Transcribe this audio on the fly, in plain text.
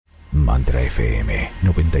Mantra FM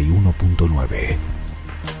 91.9.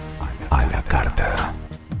 A la carta.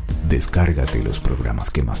 Descárgate los programas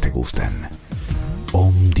que más te gustan.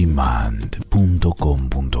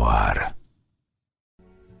 ondemand.com.ar.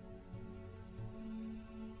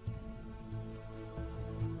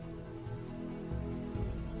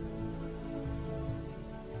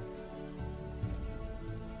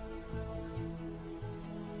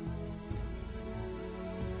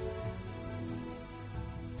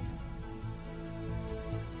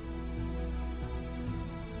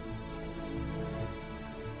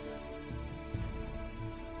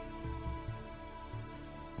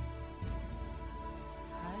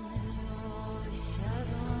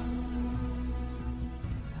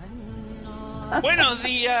 Buenos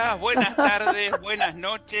días, buenas tardes, buenas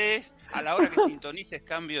noches. A la hora que sintonices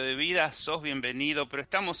Cambio de Vida, sos bienvenido, pero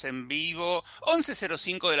estamos en vivo,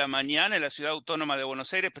 11:05 de la mañana en la Ciudad Autónoma de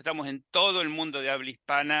Buenos Aires, pero estamos en todo el mundo de habla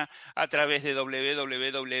hispana a través de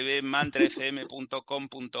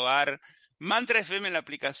www.mantrafm.com.ar, Mantra FM en la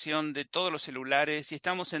aplicación de todos los celulares y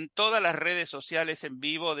estamos en todas las redes sociales en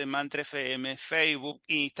vivo de Mantra FM, Facebook,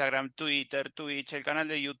 Instagram, Twitter, Twitch, el canal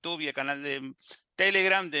de YouTube y el canal de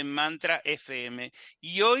Telegram de Mantra FM.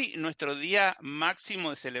 Y hoy nuestro día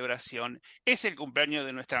máximo de celebración es el cumpleaños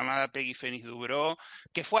de nuestra amada Peggy Dubro,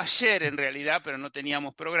 que fue ayer en realidad, pero no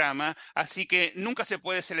teníamos programa, así que nunca se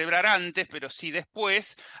puede celebrar antes, pero sí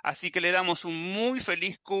después, así que le damos un muy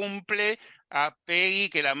feliz cumple a Peggy,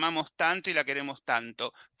 que la amamos tanto y la queremos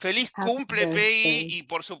tanto. Feliz cumple, Peggy, y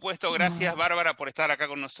por supuesto, gracias, Bárbara, por estar acá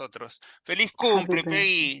con nosotros. Feliz cumple,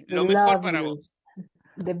 Peggy, lo mejor para vos.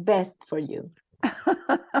 The best for you.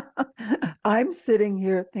 I'm sitting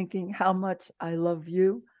here thinking how much I love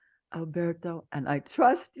you, Alberto, and I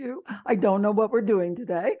trust you. I don't know what we're doing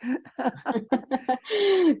today.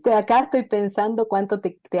 Acá estoy pensando cuánto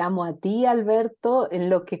te amo a ti, Alberto, en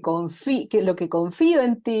lo que confío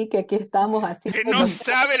en ti, que aquí estamos así. Que no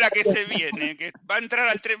sabe la que se viene, que va a entrar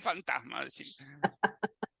al tren fantasma.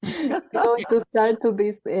 Going to start to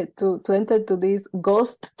this, to enter to this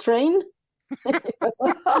ghost train. Wait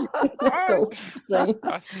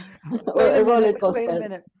a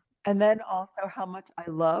minute. And then also how much I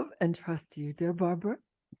love and trust you, dear Barbara.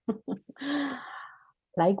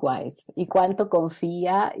 Likewise. Y cuánto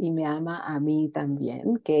confía y me ama a mí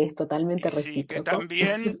también, que es totalmente recíproco. Sí, que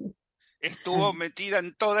también estuvo metida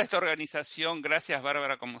en toda esta organización. Gracias,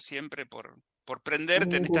 Bárbara, como siempre, por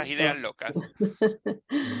prenderte en estas ideas locas.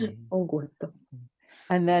 Un gusto.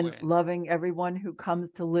 And then loving everyone who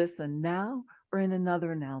comes to listen now or in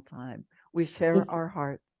another now time. We share our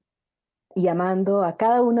hearts. Y amando a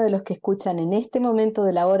cada uno de los que escuchan en este momento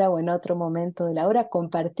de la hora o en otro momento de la hora,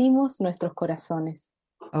 compartimos nuestros corazones.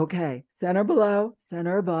 Okay, center below,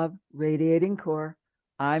 center above, radiating core.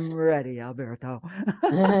 I'm ready, Alberto.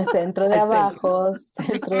 Centro de abajo,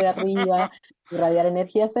 centro de arriba, irradiar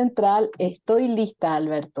energía central. Estoy lista,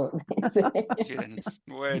 Alberto. Bien,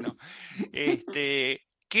 bueno, ¿qué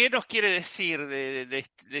nos quiere decir de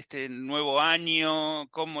este nuevo año?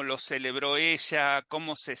 ¿Cómo lo celebró ella?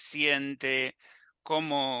 ¿Cómo se siente?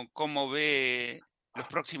 ¿Cómo ve los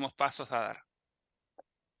próximos pasos a dar?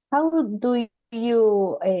 How do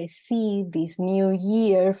you see this new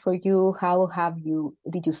year for you?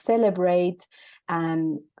 Did you celebrate,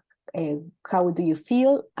 and how do you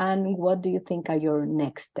feel, and what do you think are your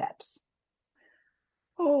next steps?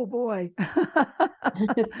 Oh boy.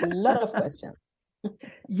 It's a lot of questions.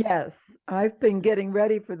 Yes, I've been getting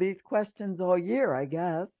ready for these questions all year, I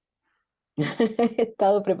guess. He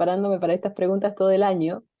estado preparándome para estas preguntas todo el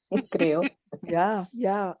año, creo. Yeah.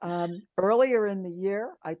 Earlier in the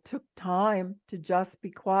year, I took time to just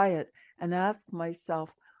be quiet and ask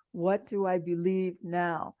myself, what do I believe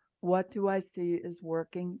now? What do I see is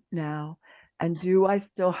working now? And do I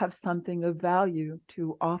still have something of value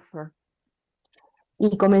to offer?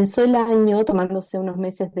 Y comenzó el año tomándose unos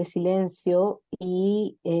meses de silencio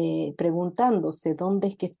y preguntándose dónde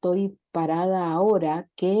es que estoy parada ahora,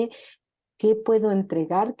 qué puedo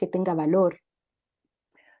entregar que tenga valor.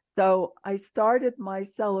 So I started my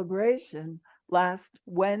celebration last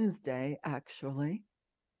Wednesday, actually.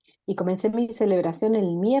 Y comencé mi celebración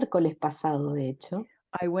el miércoles pasado, de hecho.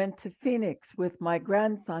 I went to Phoenix with my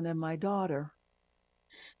grandson and my daughter.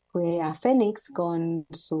 Fue a Phoenix con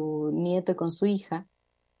su nieto y con su hija.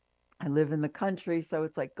 I live in the country, so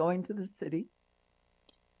it's like going to the city.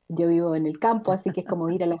 Yo vivo en el campo, así que es como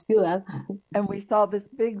ir a la ciudad. And we saw this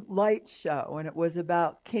big light show, and it was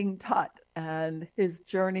about King Tut and his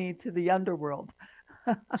journey to the underworld.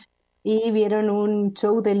 Y vieron un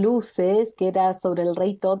show de luces que era sobre el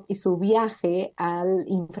rey Tut y su viaje al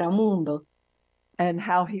inframundo. and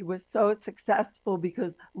how he was so successful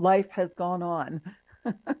because life has gone on.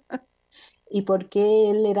 Y por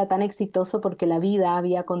qué él era tan exitoso porque la vida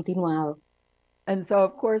había continuado. And so,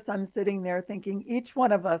 of course, I'm sitting there thinking each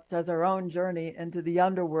one of us does our own journey into the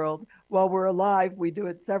underworld. While we're alive, we do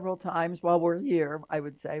it several times while we're here, I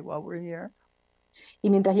would say, while we're here. Y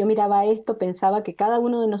mientras yo miraba esto, pensaba que cada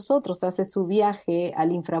uno de nosotros hace su viaje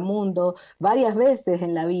al inframundo varias veces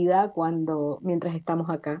en la vida mientras estamos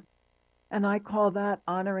acá. And I call that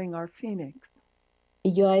honoring our phoenix.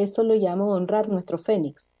 Y yo a eso lo llamo honrar nuestro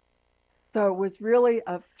fénix. So it was really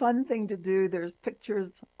a fun thing to do. There's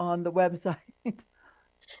pictures on the website.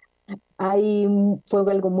 Fue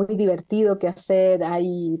algo muy divertido que hacer.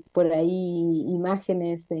 Hay por ahí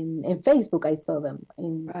imágenes en Facebook. I saw them.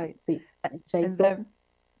 Right. Sí, en And Facebook.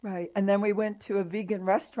 then we went to a vegan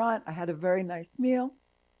restaurant. I had a very nice meal.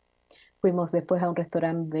 Fuimos después a un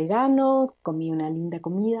restaurante vegano, comí una linda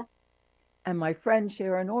comida. And my friend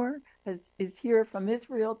Sharon Orr is here from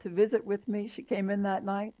Israel to visit with me. She came in that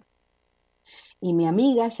night. Y mi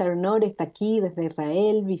amiga Sharon Orr está aquí desde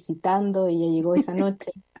Israel visitando. Ella llegó esa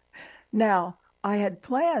noche. Now, I had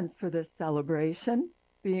plans for this celebration,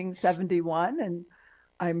 being 71, and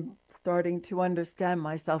I'm starting to understand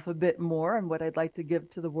myself a bit more and what I'd like to give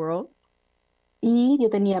to the world. Y yo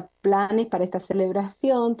tenía planes para esta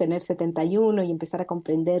celebración, tener 71 y empezar a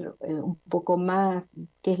comprender un poco más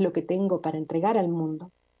qué es lo que tengo para entregar al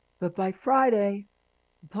mundo. But by Friday,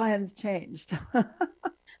 plans changed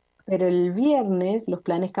Pero el viernes los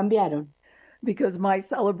planes cambiaron, because my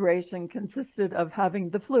celebration consisted of having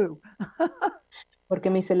the flu. porque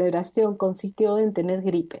mi celebración consistió en tener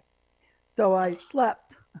gripe. So I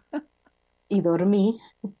slept Y dormí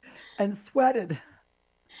and sweated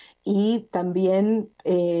y también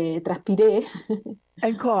transpiré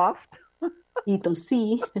and coughed y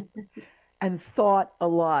tosí and thought a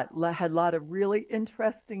lot. Had a lot of really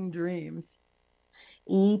interesting dreams.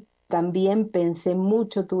 y también pensé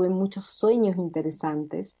mucho, tuve muchos sueños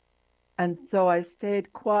interesantes. And so I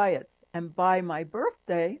stayed quiet. And by my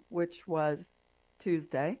birthday, which was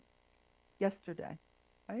yesterday,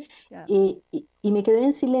 right? Yeah. Y me quedé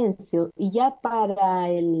en silencio y ya para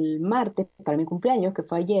el martes, para mi cumpleaños, que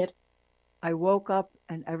fue ayer, I woke up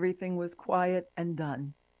and everything was quiet and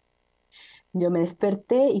done. yo me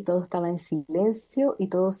desperté y todo estaba en silencio y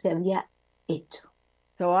todo se había hecho.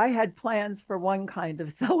 So I had plans for one kind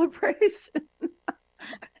of celebration.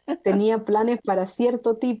 Tenía planes para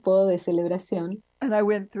cierto tipo de celebración And I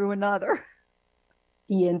went through another.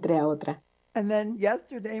 y entré a otra. And then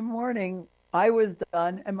yesterday morning, I was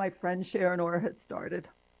done and my friend Sharon Orr had started.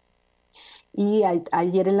 Y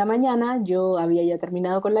ayer en la mañana yo había ya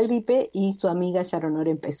terminado con la gripe y su amiga Sharon Orr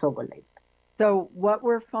empezó con la gripe. So what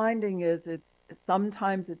we're finding is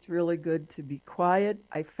sometimes it's really good to be quiet.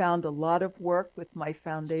 I found a lot of work with my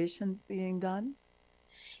foundations being done.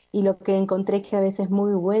 Y lo que encontré que a veces es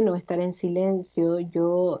muy bueno estar en silencio.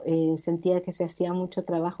 Yo sentía que se hacía mucho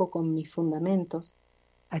trabajo con mis fundamentos.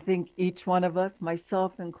 I think each one of us,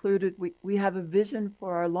 myself included, we have a vision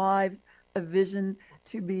for our lives, a vision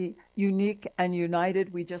to be unique and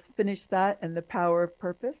united. We just finished that in the power of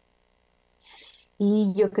purpose.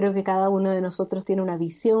 Y yo creo que cada uno de nosotros tiene una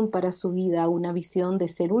visión para su vida, una visión de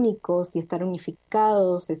ser únicos y estar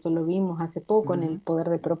unificados. Eso lo vimos hace poco en el poder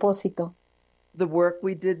del propósito. The work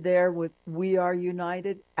we did there was We Are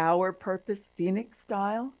United, Our Purpose, Phoenix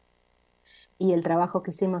Style. Y el trabajo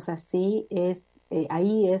que hicimos ahí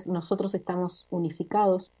es, nosotros estamos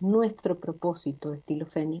unificados, nuestro propósito, estilo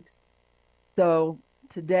Fénix. So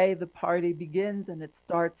today the party begins and it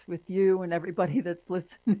starts with you and everybody that's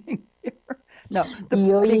listening here. No, the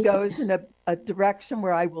party goes in a direction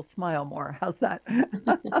where I will smile more. How's that?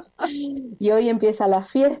 Y hoy empieza la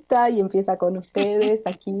fiesta y empieza con ustedes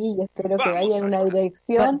aquí y espero que vaya en una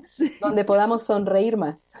dirección donde podamos sonreír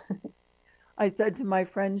más. I said to my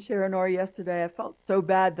friend Sharon Orr yesterday, I felt so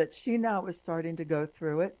bad that she now was starting to go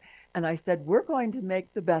through it. And I said, we're going to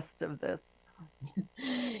make the best of this.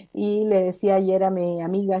 Y le decía ayer a mi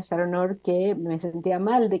amiga Sharon Orr que me sentía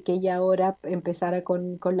mal de que ella ahora empezara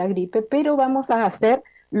con la gripe, pero vamos a hacer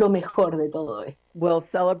lo mejor de todo esto. We'll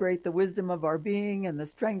celebrate the wisdom of our being and the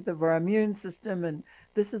strength of our immune system, and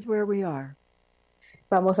this is where we are.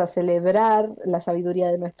 Vamos a celebrar la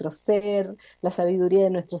sabiduría de nuestro ser, la sabiduría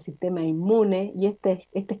de nuestro sistema inmune, y este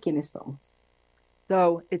es quienes somos.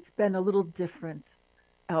 So it's been a little different,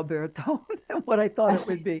 Alberto, than what I thought it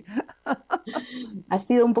would be. Ha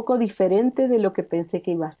sido un poco diferente de lo que pensé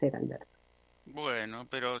que iba a ser, Alberto. Bueno,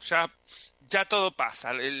 pero ya todo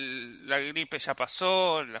pasa. La gripe ya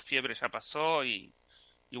pasó, la fiebre ya pasó y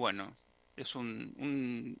bueno, es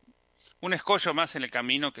un escollo más en el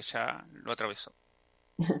camino que ya lo atravesó.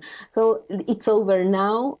 So it's over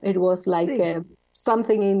now. It was like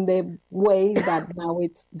something in the way that now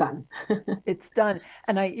it's done. It's done.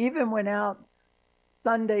 And I even went out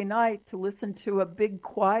Sunday night to listen to a big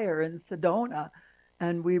choir in Sedona,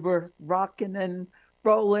 and we were rocking and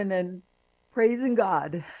rolling and praising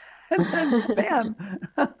God. And then, bam.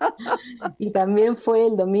 Y también fue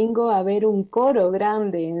el domingo a ver un coro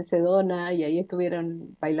grande en Sedona y ahí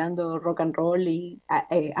estuvieron bailando rock and roll y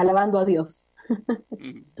alabando a Dios.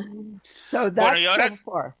 So that's bueno, y ahora... so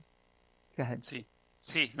far. Go ahead. Sí,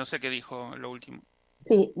 no sé qué dijo lo último.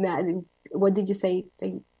 Sí, what did you say?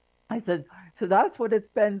 I said, so that's what it's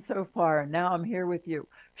been so far. Now I'm here with you.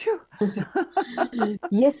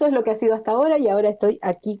 Y eso es lo que ha sido hasta ahora y ahora estoy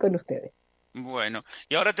aquí con ustedes. Bueno,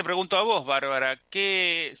 y ahora te pregunto a vos, Bárbara,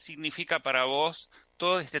 ¿qué significa para vos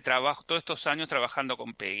todo este trabajo, todos estos años trabajando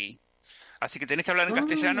con Peggy? Así que tenés que hablar en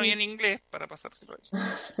castellano y en inglés para pasárselo a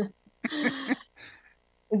ella.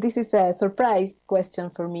 This is a surprise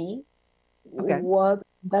question for me. Okay. What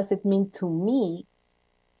does it mean to me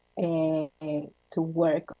to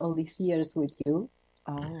work all these years with you?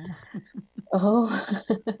 Oh.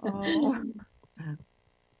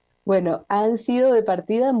 Bueno, han sido de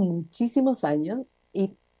partida muchísimos años.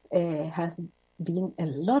 It has been a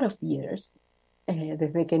lot of years.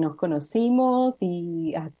 Desde que nos conocimos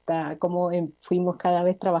y hasta cómo fuimos cada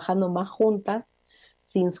vez trabajando más juntas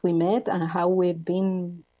since we met and how we've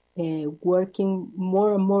been working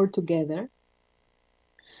more and more together.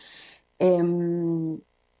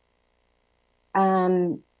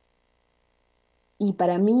 Y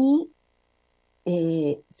para mí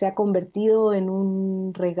se ha convertido en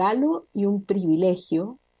un regalo y un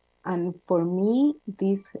privilegio. And for me,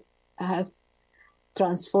 this has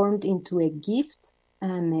transformed into a gift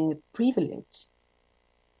and a privilege.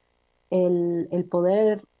 El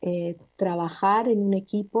poder trabajar en un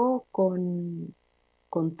equipo con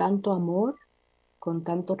tanto amor, con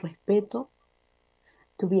tanto respeto,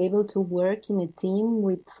 to be able to work in a team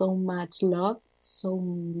with so much love, so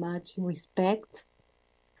much respect,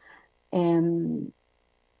 and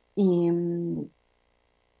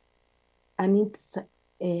it's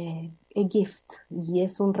a gift, y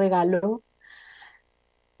es un regalo.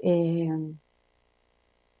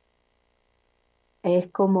 Es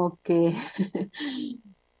como que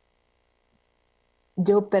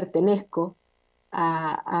yo pertenezco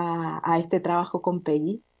a este trabajo con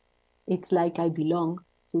Peggy. It's like I belong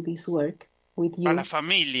to this work with you. A la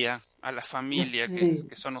familia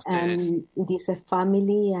que son ustedes. And it is a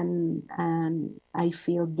family, and I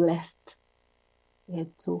feel blessed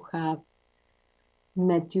to have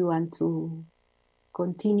met you and to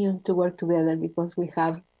continue to work together because we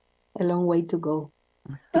have a long way to go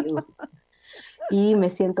still. Y me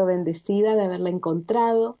siento bendecida de haberla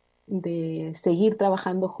encontrado, de seguir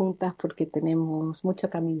trabajando juntas porque tenemos mucho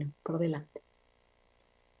camino por delante.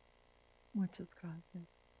 Muchas gracias.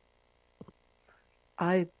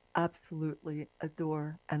 I absolutely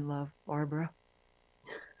adore and love Barbara.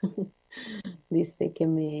 Dice que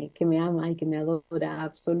me ama y que me adora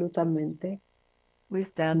absolutamente. We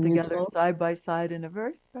stand together side by side in a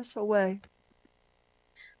very special way.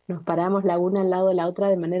 Nos paramos la una al lado de la otra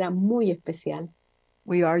de manera muy especial.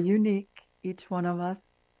 We are unique, each one of us.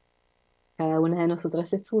 Cada una de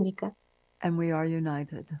nosotras es única. And we are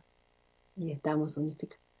united. Y estamos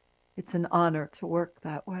unificados. It's an honor to work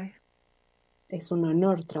that way. Es un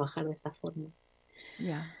honor trabajar de esa forma.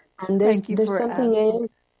 Yeah. And there's something else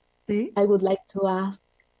I would like to ask,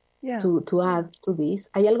 to add to this.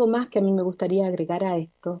 Hay algo más que a mí me gustaría agregar a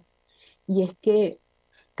esto, y es que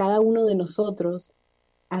cada uno de nosotros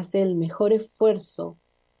hace el mejor esfuerzo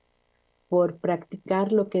por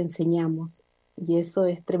practicar lo que enseñamos, y eso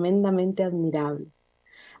es tremendamente admirable.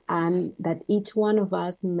 And that each one of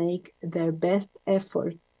us make their best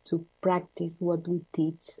effort to practice what we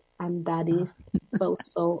teach, and that is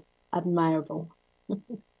so admirable.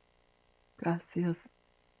 Gracias.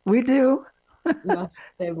 We do. Lo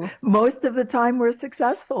hacemos. Most of the time we're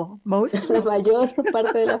successful. La mayor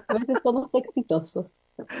parte de las veces somos exitosos.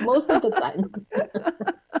 Most of the time.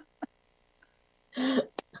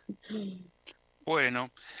 Bueno,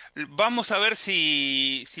 vamos a ver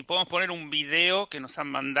si podemos poner un video que nos han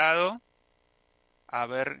mandado. A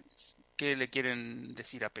ver qué le quieren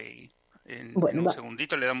decir a Peggy. En un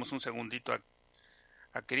segundito, le damos un segundito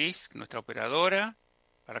a Chris, nuestra operadora,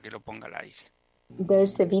 para que lo ponga al aire.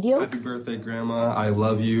 There's a video. Happy birthday, Grandma. I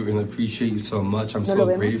love you and appreciate you so much. I'm so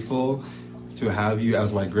grateful to have you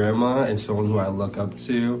as my grandma and someone who I look up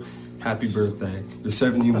to. Happy birthday. You're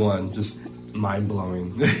 71. Just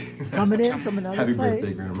mind-blowing. Coming in from another Happy place.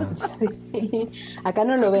 birthday, Grandma. Acá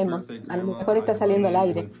no lo Happy vemos. birthday, A lo Grandma. mejor está I saliendo al love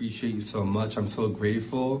you and aire. appreciate you so much. I'm so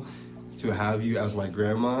grateful to have you as my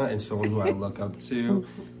grandma and someone who I look up to.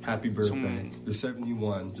 Happy birthday. You're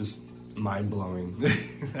 71. Just mind-blowing.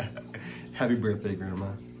 Happy birthday,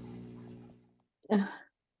 Grandma.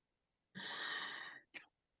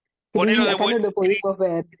 Ponelo de Acá no vuelta, lo pudimos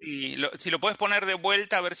ver. y si lo puedes poner de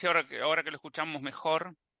vuelta, a ver si ahora que lo escuchamos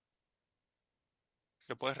mejor,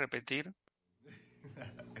 ¿lo puedes repetir?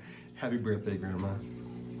 Happy birthday, Grandma.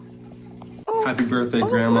 Happy birthday,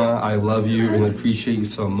 Grandma. I love you and appreciate you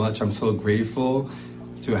so much. I'm so grateful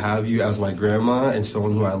to have you as my grandma and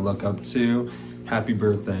someone who I look up to. Happy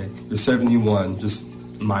birthday. You're 71. Just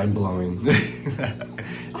mind-blowing.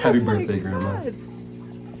 Happy birthday, Grandma.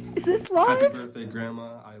 Is this live? Happy birthday,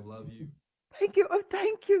 Grandma. I love you. Thank you. Oh,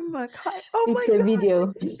 thank you, Makai. Oh, It's my a God.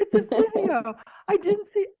 video. It's a video. I didn't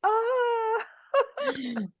see.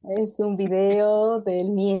 Es un video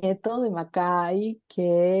del nieto de Macay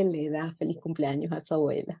que le da feliz cumpleaños a su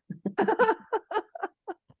abuela.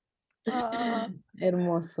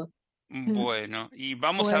 Hermoso. Bueno, y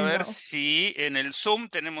vamos a ver si en el Zoom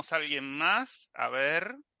tenemos a alguien más. A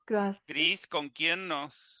ver, Gracias. Cris, ¿con quién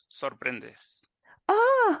nos sorprendes?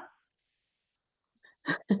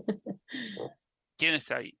 ¿Quién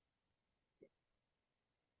está ahí?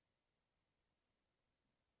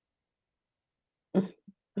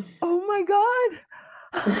 Oh my God.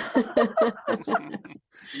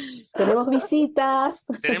 Tenemos visitas.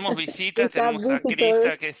 Tenemos visitas, tenemos a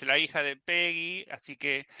Krista, que es la hija de Peggy, así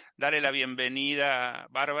que dale la bienvenida a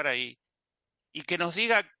Bárbara y que nos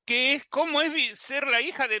diga cómo es ser la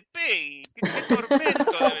hija de Peggy, qué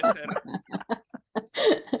tormento debe ser.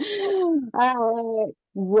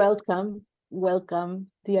 Welcome,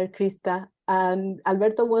 dear Krista. And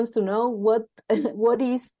Alberto wants to know what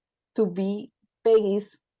is to be Peggy's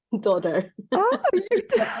daughter.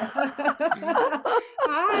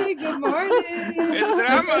 Hi, good morning. El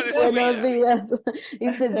drama de su Buenos vida. días.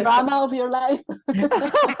 Is the drama of your life?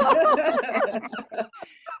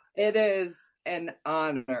 It is an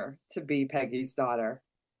honor to be Peggy's daughter.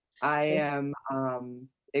 I am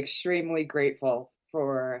extremely grateful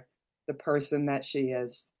for the person that she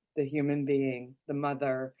is, the human being, the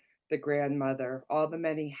mother, the grandmother, all the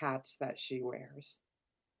many hats that she wears.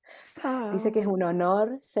 Dice que es un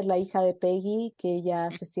honor ser la hija de Peggy, que ella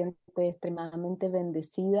se siente extremadamente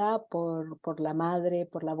bendecida por la madre,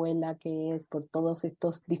 por la abuela que es, por todos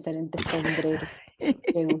estos diferentes sombreros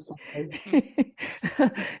que usa Peggy.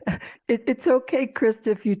 It's okay, Krista,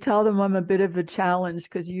 if you tell them I'm a bit of a challenge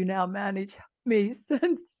because you now manage me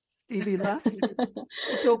since Stevie left.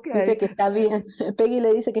 It's okay. Dice que está bien. Peggy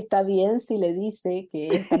le dice que está bien si le dice que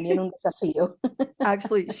es también un desafío.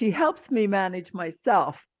 Actually, she helps me manage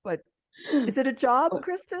myself, but is it a job,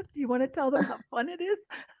 Krista? Do you want to tell them how fun it is?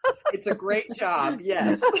 It's a great job,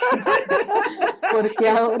 yes.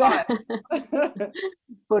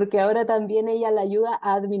 Porque ahora también ella la ayuda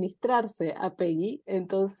a administrarse a Peggy,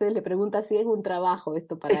 entonces le pregunta si es un trabajo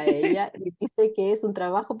esto para ella y dice que es un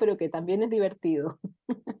trabajo pero que también es divertido.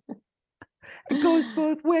 It goes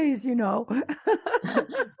both ways, you know.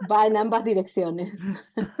 Va en ambas direcciones.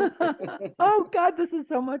 Oh, God, this is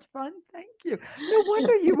so much fun. Thank you. No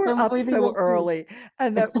wonder you were up so early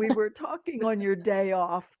and that we were talking on your day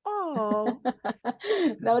off. Oh.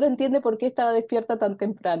 Ahora entiende por qué estaba despierta tan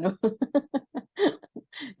temprano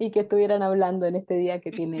y que estuvieran hablando en este día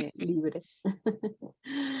que tiene libre.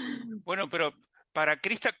 Bueno, pero para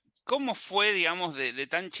Krista, ¿cómo fue, digamos, de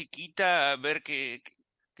tan chiquita ver que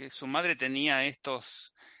su madre tenía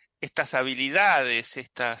estas habilidades,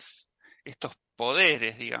 estos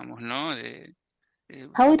poderes, digamos, ¿no?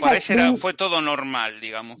 Para ella fue todo normal,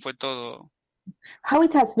 digamos, fue todo. How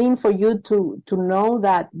it has been for you to know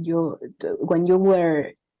that when you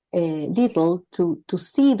were little, to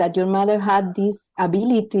see that your mother had these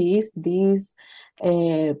abilities, these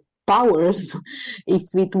powers, if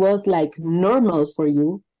it was like normal for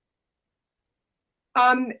you?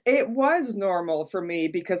 It was normal for me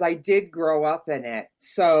because I did grow up in it.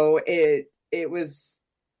 So it's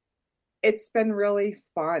been really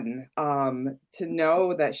fun. To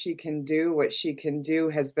know that she can do what she can do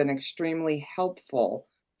has been extremely helpful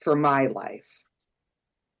for my life.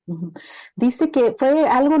 Dice que fue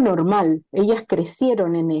algo normal, ellas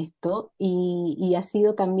crecieron en esto y ha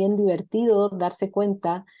sido también divertido darse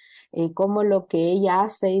cuenta cómo lo que ella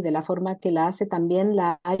hace y de la forma que la hace también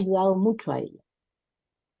la ha ayudado mucho a ella.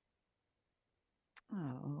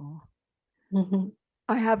 Oh.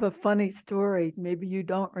 I have a funny story. Maybe you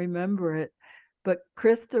don't remember it, but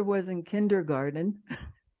Krista was in kindergarten.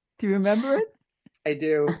 Do you remember it? I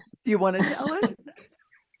do. Do you want to tell it?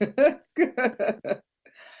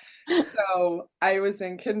 So I was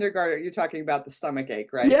in kindergarten. You're talking about the stomach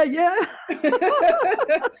ache, right? Yeah.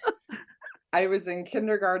 I was in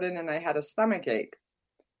kindergarten and I had a stomach ache,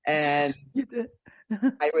 and You did.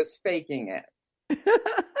 I was faking it.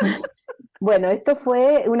 Bueno, esto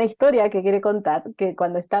fue una historia que quiere contar, que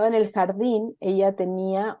cuando estaba en el jardín ella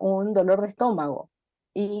tenía un dolor de estómago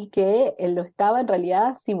y que él lo estaba en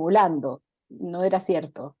realidad simulando, no era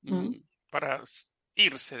cierto. Para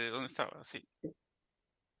irse de donde estaba, sí.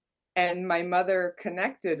 And my mother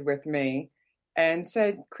connected with me and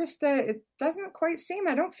said, Krista, it doesn't quite seem,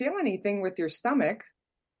 I don't feel anything with your stomach.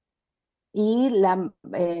 Y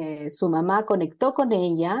su mamá conectó con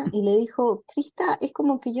ella y le dijo, Krista, es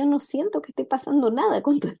como que yo no siento que esté pasando nada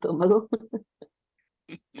con tu estómago.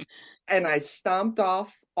 And I stomped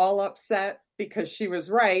off all upset because she was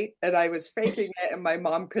right and I was faking it and my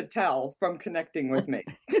mom could tell from connecting with me.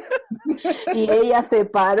 Y ella se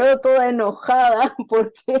paró toda enojada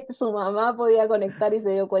porque su mamá podía conectar y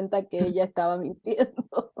se dio cuenta que ella estaba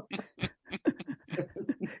mintiendo.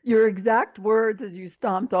 Your exact words as you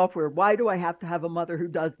stomped off were, why do I have to have a mother who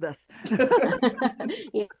does this?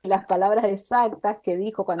 Y las palabras exactas que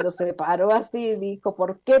dijo cuando se paró así, dijo,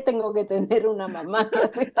 ¿por qué tengo que tener una mamá que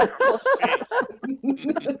hace estas cosas?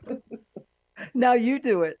 Now you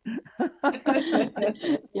do it.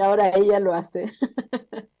 Y ahora ella lo hace.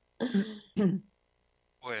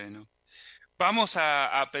 Bueno, vamos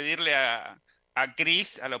a pedirle a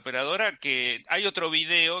Cris, a la operadora, que hay otro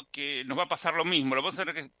video que nos va a pasar lo mismo. Lo vamos a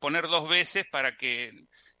tener que poner 2 veces para que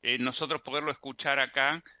nosotros poderlo escuchar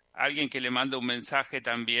acá. Alguien que le mande un mensaje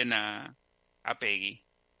también a Peggy.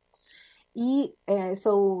 Y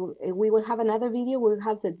so we will have another video. We'll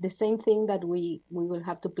have the same thing that we will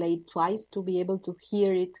have to play it twice to be able to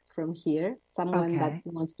hear it from here. Someone that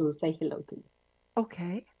wants to say hello to you.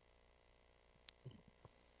 Okay.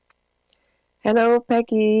 Hello,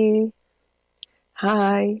 Peggy.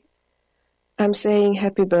 Hi. I'm saying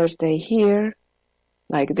happy birthday here,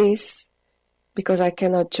 like this, because I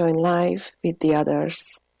cannot join live with the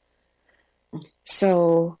others.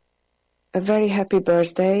 So, a very happy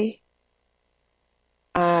birthday.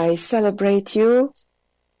 I celebrate you,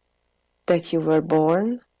 that you were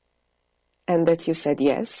born, and that you said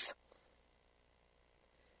yes.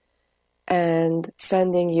 And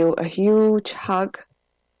sending you a huge hug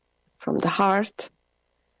from the heart,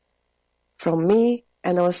 from me,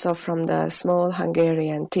 and also from the small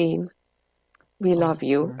Hungarian team. We love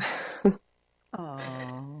you.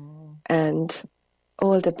 And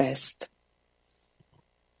all the best.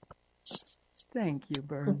 Thank you,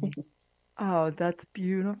 Bernie. Oh, that's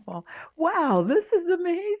beautiful. Wow, this is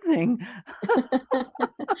amazing.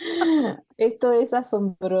 Esto es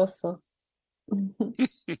asombroso.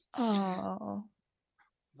 Oh.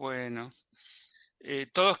 Bueno,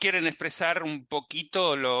 todos quieren expresar un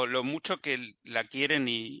poquito lo mucho que la quieren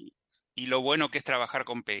y lo bueno que es trabajar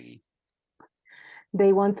con Peggy.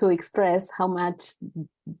 They want to express how much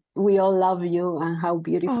we all love you and how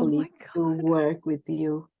beautiful it is to work with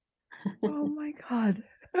you. Oh my God.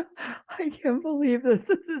 I can't believe this.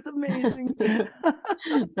 This is amazing.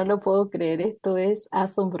 No lo puedo creer, esto es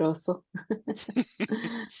asombroso.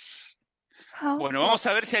 Bueno, vamos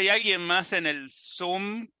a ver si hay alguien más en el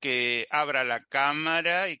Zoom que abra la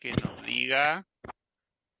cámara y que nos diga.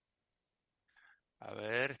 A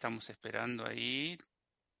ver, estamos esperando ahí.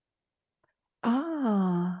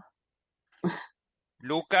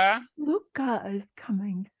 Luca. Luca is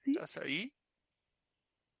coming. ¿Sí? ¿Estás ahí?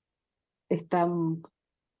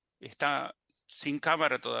 Está sin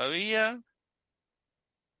cámara todavía.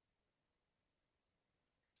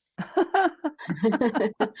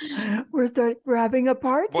 We're having a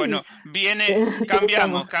party. Bueno,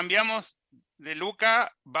 cambiamos de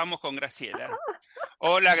Luca, vamos con Graciela.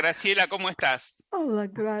 Hola Graciela, ¿cómo estás? Hola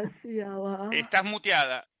Graciela. Estás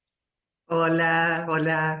muteada.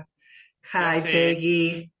 Hola. Hi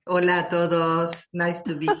Peggy. Hola a todos. Nice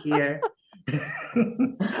to be here.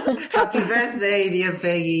 Happy birthday, dear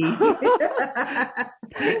Peggy.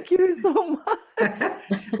 Thank you so much.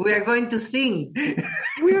 We are going to sing.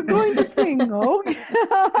 We are going to sing, oh.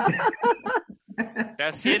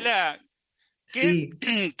 Graciela,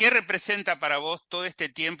 ¿qué representa para vos todo este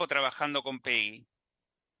tiempo trabajando con Peggy?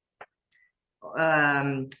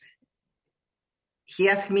 He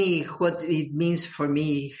asked me what it means for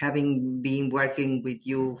me having been working with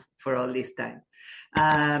you for all this time.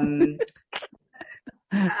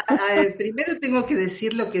 Primero tengo que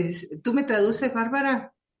decir lo que... ¿Tú me traduces,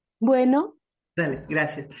 Bárbara? Bueno. Dale,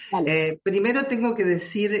 gracias. Dale. Primero tengo que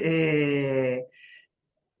decir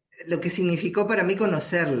lo que significó para mí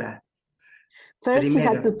conocerla. First, she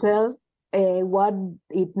has Primero, to tell what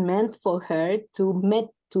it meant for her to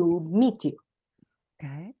meet you.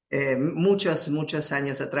 Okay. muchos, muchos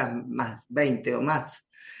años atrás, más, 20 o más.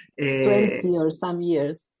 20 or some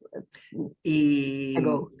years Y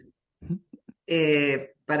ago.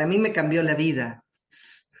 para mí me cambió la vida.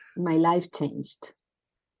 My life changed.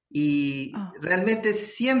 Y Oh. realmente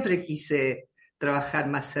siempre quise trabajar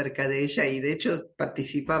más cerca de ella y de hecho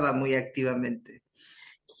participaba muy activamente.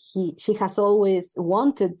 She has always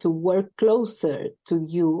wanted to work closer to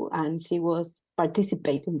you, and she was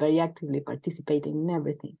very actively participating in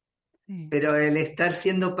everything. Sí. Pero el estar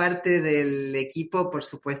siendo parte del equipo, por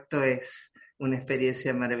supuesto, es una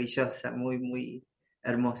experiencia maravillosa, muy, muy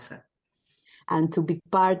hermosa. And to be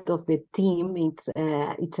part of the team, it's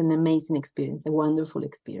an amazing experience, a wonderful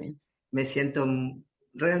experience. Me siento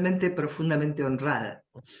realmente profundamente honrada.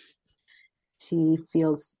 She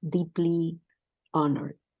feels deeply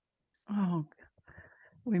honored. Oh,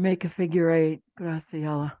 we make a figure 8,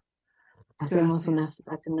 Graciela. Hacemos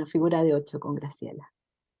Gracias. una figura de 8 con Graciela.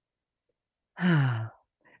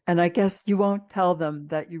 And I guess you won't tell them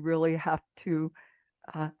that you really have to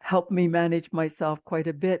help me manage myself quite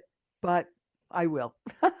a bit, but I will.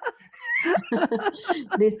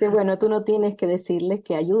 Dice, bueno, tú no tienes que decirles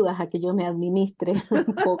que ayudas a que yo me administre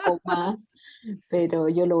un poco más, pero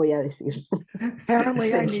yo lo voy a decir.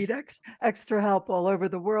 Apparently, I need extra help all over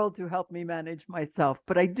the world to help me manage myself.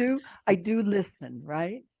 But I do listen,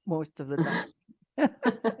 right? Most of the time.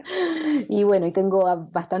 Y bueno, y tengo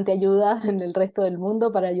bastante ayuda en el resto del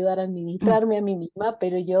mundo para ayudar a administrarme a mí misma,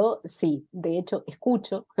 pero yo sí, de hecho,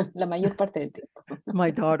 escucho la mayor parte del tiempo.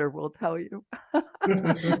 My daughter will tell you.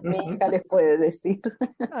 Mi hija les puede decir.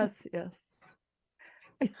 Gracias.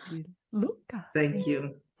 I see. Luca. Thank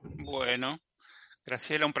you. Bueno,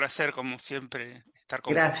 Graciela, un placer como siempre estar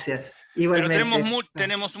con vos. Gracias. Pero Igualmente.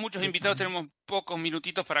 tenemos muchos invitados, tenemos pocos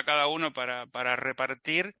minutitos para cada uno para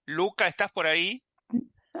repartir. Luca, ¿estás por ahí?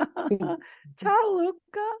 Sí. Ciao,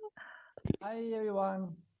 Luca. Hi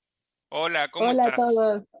everyone. Hola, ¿cómo Hola a estás?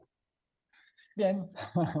 todos. Bien.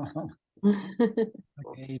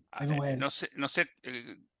 Okay, I'm well. No sé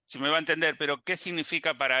si me va a entender, pero ¿qué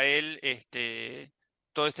significa para él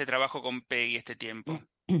todo este trabajo con Peggy, este tiempo?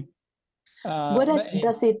 What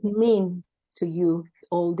does it mean to you,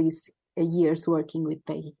 all these years working with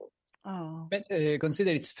Peggy? Oh. But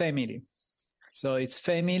consider it's family. So it's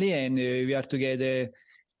family and we are together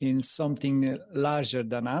in something larger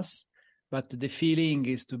than us, but the feeling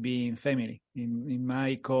is to be in family, in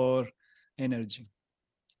my core energy.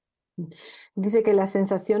 Dice que la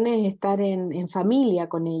sensación es estar en familia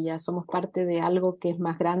con ella, somos parte de algo que es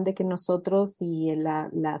más grande que nosotros y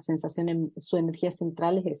la sensación, su energía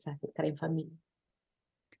central es esa, estar en familia.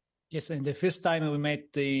 Yes, and the first time we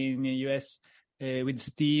met in the US with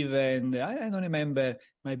Steve, and I don't remember,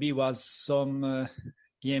 maybe it was some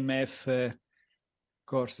EMF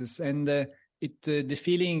courses, and the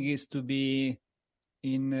feeling is to be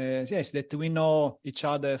in, yes, that we know each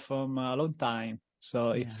other from a long time.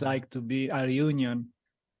 So it's like to be a reunion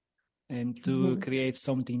and to create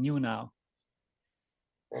something new now.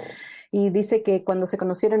 Y dice que cuando se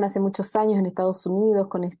conocieron hace muchos años en Estados Unidos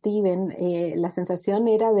con Steven, la sensación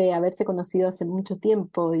era de haberse conocido hace mucho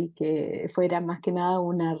tiempo y que fuera más que nada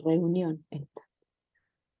una reunión.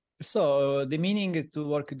 So the meaning to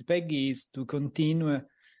work with Peggy is to continue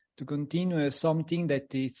something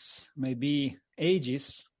that it's maybe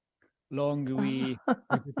ages long we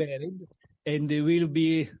prepared, and there will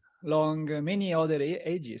be long many other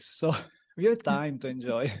ages. So we have time to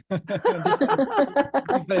enjoy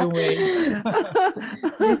different way.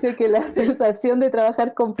 Dice que la sensación de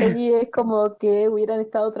trabajar con Peggy es como que hubieran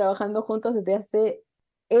estado trabajando juntos desde hace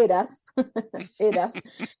eras,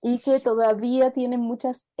 y que todavía tienen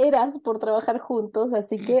muchas eras por trabajar juntos,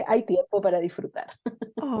 así que hay tiempo para disfrutar.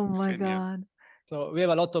 Oh my God. So we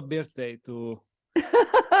have a lot of birthday to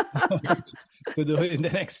do in the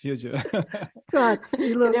next future.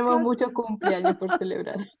 Tenemos muchos cumpleaños por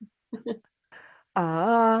celebrar.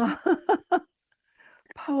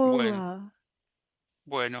 Paola.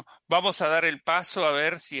 Bueno, vamos a dar el paso a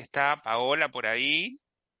ver si está Paola por ahí.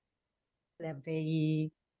 Hola,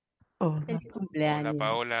 Peggy. Hola. Feliz cumpleaños. Hola,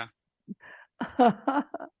 Paola.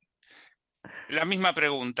 La misma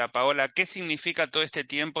pregunta, Paola, ¿qué significa todo este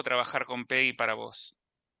tiempo trabajar con Peggy para vos?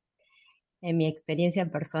 En mi experiencia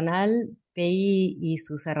personal, Peggy y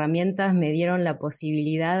sus herramientas me dieron la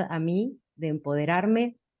posibilidad a mí de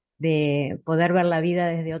empoderarme, de poder ver la vida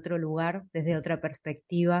desde otro lugar, desde otra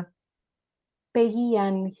perspectiva. Peggy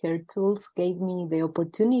and her tools gave me the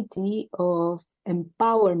opportunity of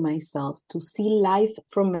empower myself to see life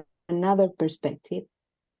from another perspective.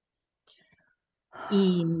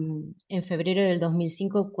 Y en febrero del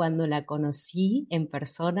 2005, cuando la conocí en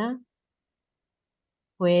persona,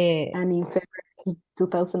 fue And in February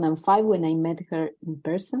 2005, when I met her in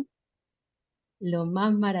person, lo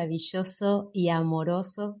más maravilloso y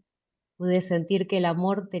amoroso. Pude sentir que el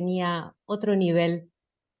amor tenía otro nivel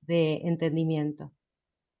de entendimiento.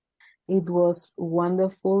 it was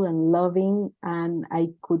wonderful and loving, and I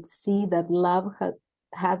could see that love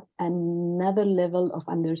had another level of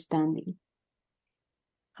understanding.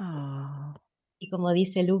 Oh. Y como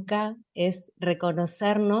dice Luca, es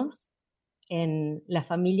reconocernos en la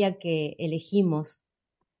familia que elegimos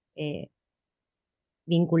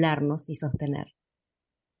vincularnos y sostener.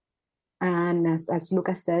 And as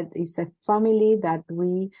Lucas said, it's a family that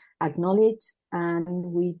we acknowledge and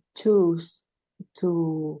we choose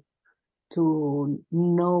to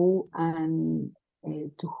know and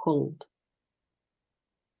to hold.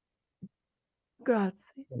 Gracias,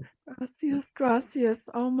 gracias, gracias.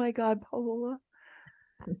 Oh my God, Paola.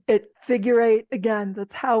 It figure eight again.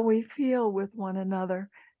 That's how we feel with one another.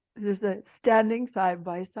 There's a standing side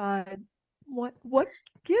by side. What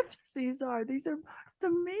gifts these are? These are most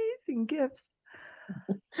amazing gifts.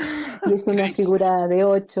 Y es una figura de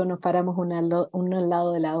 8, nos paramos una al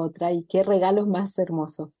lado de la otra, y qué regalos más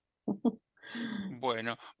hermosos.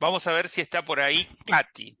 Bueno, vamos a ver si está por ahí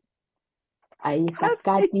Katy. Ahí está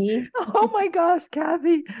Katy. Oh my gosh,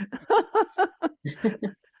 Kathy.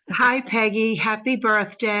 Hi, Peggy. Happy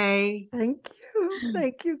birthday. Thank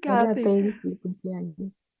you, Hola, Kathy. Peggy, feliz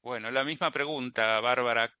cumpleaños. Bueno, la misma pregunta,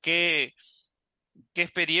 Bárbara. ¿Qué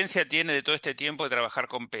experiencia tiene de todo este tiempo de trabajar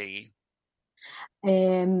con Peggy?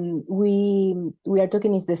 We are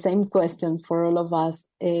talking, is the same question for all of us.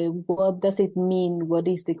 What does it mean? What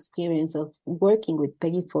is the experience of working with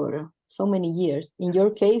Peggy for so many years? In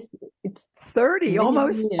your case, it's 30,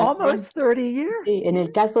 almost years. 30 years. Sí, en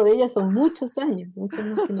el caso de ella son muchos años, mucho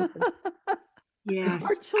más que nosotros. Yes.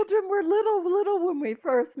 Our children were little when we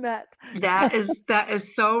first met. That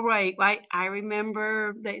is so right. I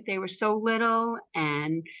remember they were so little,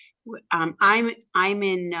 and I'm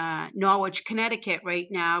in Norwich, Connecticut right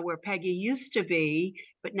now, where Peggy used to be,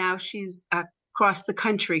 but now she's across the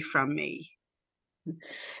country from me.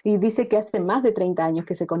 Y dice que hace más de 30 años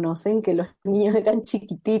que se conocen, que los niños eran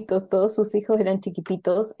chiquititos, todos sus hijos eran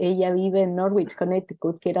chiquititos. Ella vive en Norwich,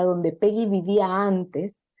 Connecticut, que era donde Peggy vivía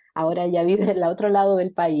antes. Ahora ella vive al otro lado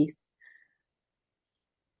del país.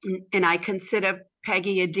 And I consider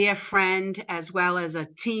Peggy a dear friend as well as a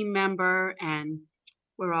team member, and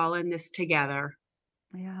we're all in this together.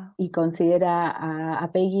 Yeah. Y considera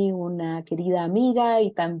a Peggy una querida amiga,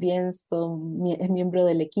 y también es miembro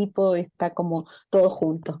del equipo, está como todos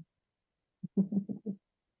juntos.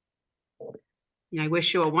 I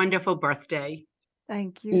wish you a wonderful birthday.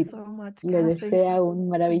 Thank you so much, Le Kathy. desea un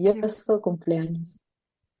maravilloso cumpleaños.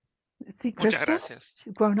 See, Muchas Krista, gracias.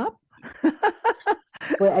 she's grown up.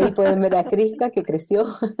 Pues ahí pueden ver a Krista, que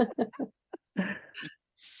creció.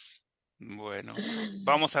 Bueno,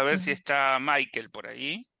 vamos a ver si está Michael por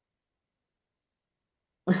ahí.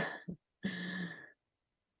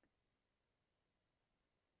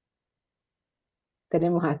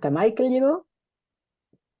 Tenemos hasta Michael llegó.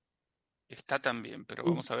 Está también, pero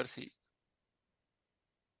vamos a ver si...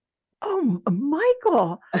 Oh,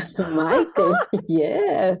 Michael. Michael,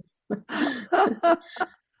 yes.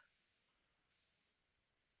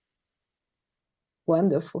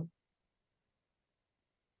 Wonderful.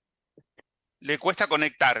 Le cuesta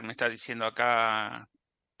conectar, me está diciendo acá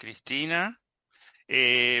Cristina.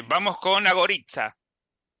 Vamos con Agoritza.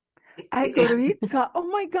 Agoritza, oh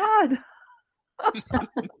my God.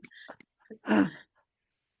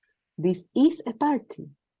 This is a party.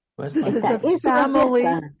 It's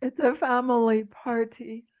a family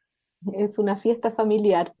party. Es una fiesta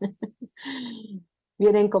familiar.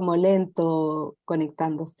 Vienen como lento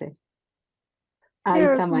conectándose. Ahí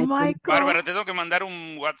está Michael. Bárbara, te tengo que mandar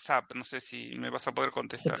un WhatsApp. No sé si me vas a poder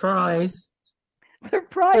contestar. Surprise.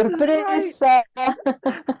 ¡Sorpresa!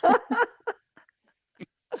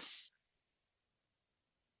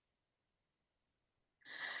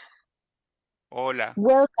 Hola.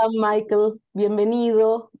 Welcome, Michael.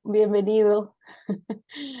 Bienvenido.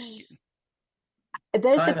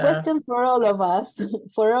 There's a question for all of us.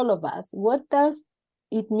 What does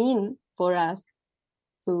it mean for us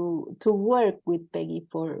to work with Peggy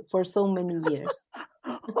for so many years?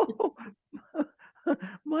 Oh,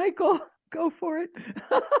 Michael, go for it.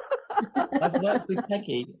 I've worked with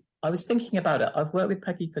Peggy. I was thinking about it. I've worked with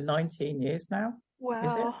Peggy for 19 years now. Wow.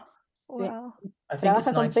 Is it? Wow. I think it's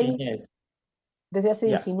Trabaja con 19 Peggy years. desde hace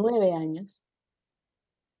 19 años.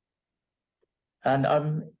 And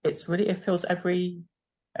it feels every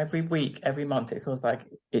every week, every month, it feels like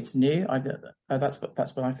it's new. That's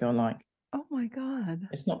what I feel like. Oh my God.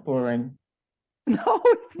 It's not boring. No,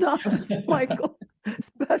 it's not, Michael.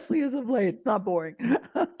 Especially as of late, it's not boring.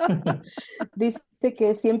 Dice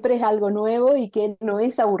que siempre es algo nuevo y que no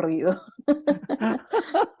es aburrido.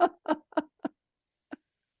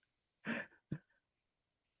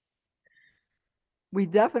 We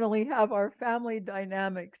definitely have our family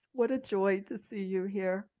dynamics. What a joy to see you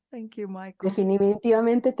here. Thank you, Michael.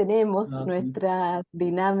 Definitivamente tenemos nuestras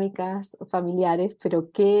dinámicas familiares,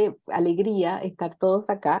 pero qué alegría estar todos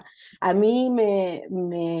acá. A mí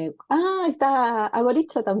está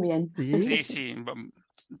Agoritza también. Sí.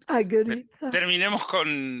 Terminemos con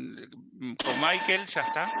Michael, ya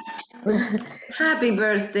está. Happy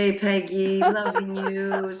birthday, Peggy. Loving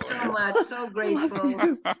you so much, so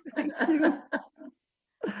grateful.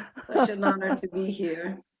 Such an honor to be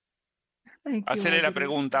here. Hacerle la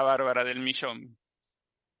pregunta, Bárbara, del millón.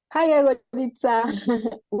 Hi, Agoritza.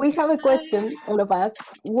 We have a question, all of us.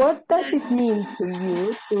 What does it mean to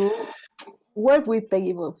you to work with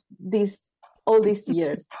Peggy all these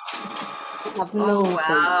years? Wow.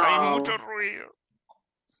 Hay mucho ruido.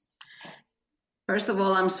 First of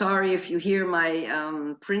all, I'm sorry if you hear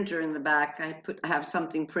my printer in the back. I have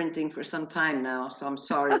something printing for some time now, so I'm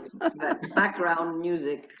sorry for that background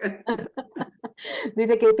music.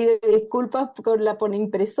 Dice que pide disculpas por la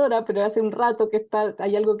impresora, pero hace un rato que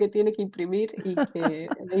hay algo que tiene que imprimir y que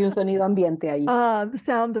hay un sonido ambiente ahí. The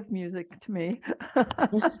sound of music to me.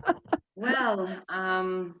 Well,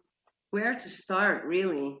 where to start,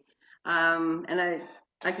 really? And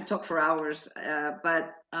I could talk for hours,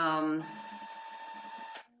 but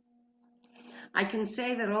I can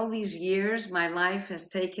say that all these years, my life has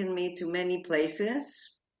taken me to many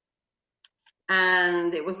places.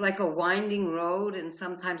 And it was like a winding road, and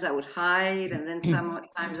sometimes I would hide, and then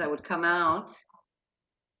sometimes I would come out.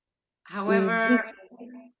 However,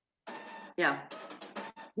 yeah.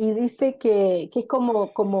 Y dice que es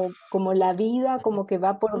como la vida, como que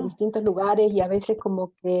va por distintos lugares y a veces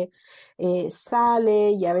como que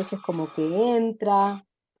sale y a veces como que entra.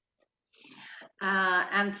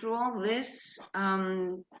 And through all this,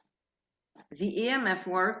 the EMF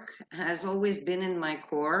work has always been in my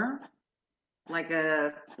core, like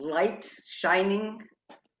a light shining.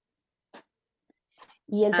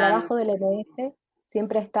 Y el trabajo del EMF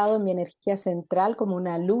siempre ha estado en mi energía central como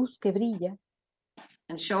una luz que brilla.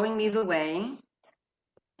 And showing me the way.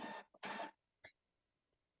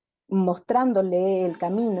 Mostrándole el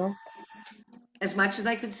camino. As much as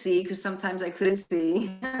I could see, because sometimes I couldn't see.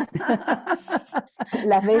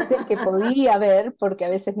 Las veces que podía ver, porque a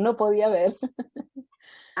veces no podía ver.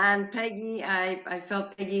 And Peggy, I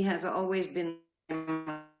felt Peggy has always been on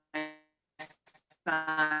my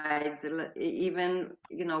side. Even,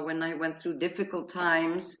 when I went through difficult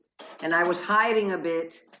times and I was hiding a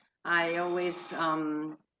bit, I always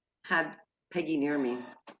had Peggy near me.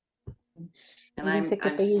 And I'm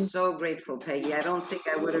so grateful, Peggy. I don't think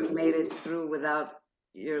I would have made it through without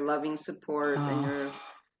your loving support and your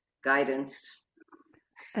guidance.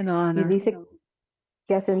 An honor. Y dice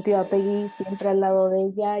que ha sentido a Peggy siempre al lado de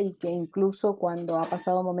ella y que incluso cuando ha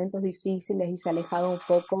pasado momentos difíciles y se ha alejado un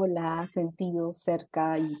poco, la ha sentido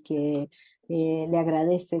cerca y que le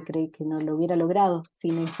agradece, cree que no lo hubiera logrado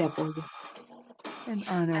sin ese apoyo. An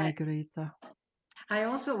honor, Greta. I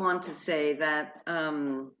also want to say that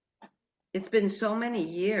it's been so many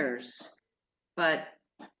years, but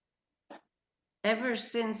ever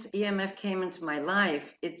since EMF came into my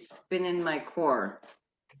life, it's been in my core.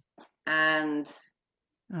 And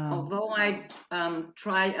although I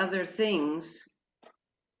try other things,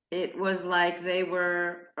 it was like they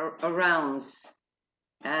were around.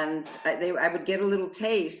 And I would get a little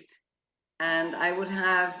taste, and I would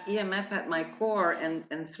have EMF at my core,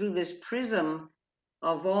 and through this prism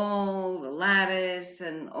of all the lattice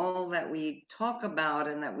and all that we talk about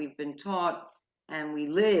and that we've been taught and we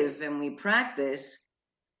live and we practice,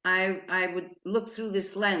 I would look through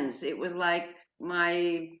this lens. It was like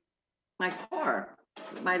my core,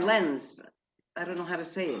 my lens. I don't know how to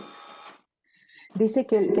say it. Dice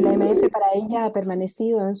que la EMF para ella ha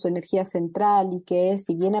permanecido en su energía central y que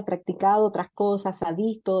si bien ha practicado otras cosas, ha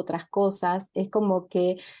visto otras cosas, es como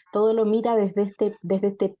que todo lo mira desde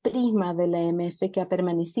este prisma de la EMF que ha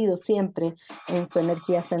permanecido siempre en su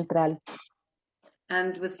energía central.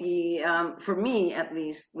 And with the, for me at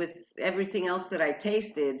least, with everything else that I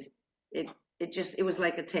tasted, it was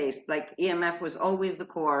like a taste. Like EMF was always the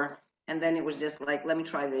core, and then it was just like, let me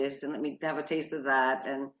try this and let me have a taste of that,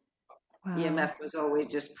 and wow. EMF was always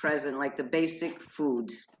just present, like the basic food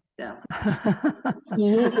Yeah.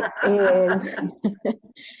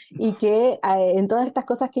 Y que en todas estas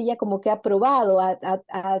cosas que ella como que ha probado,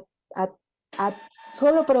 ha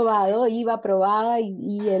solo probado, iba probada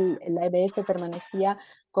la MF permanecía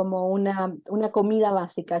como una comida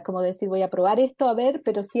básica, es como decir voy a probar esto a ver,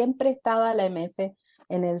 pero siempre estaba la MF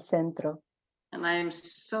en el centro. And I am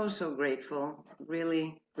so, so grateful,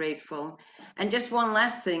 really grateful. And just one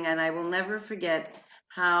last thing, and I will never forget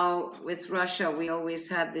how with Russia we always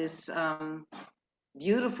had this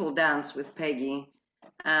beautiful dance with Peggy,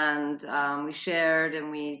 and we shared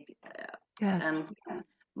and and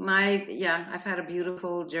I've had a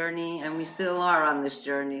beautiful journey, and we still are on this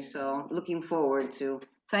journey. So looking forward to.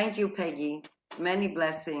 Thank you, Peggy. Many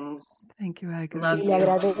blessings. Thank you, Agatha. Love Y le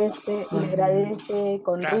agradece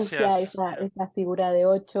con Rusia Gracias. esa figura de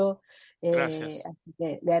 8. Gracias. Así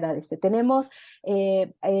que le agradece. Tenemos,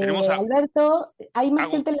 Tenemos Alberto, hay más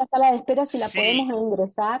gente en la sala de espera, si la Sí. podemos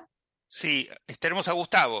ingresar. Sí, tenemos a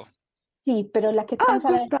Gustavo. Sí, pero las que están en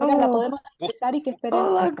sala de espera la podemos ingresar y que esperen.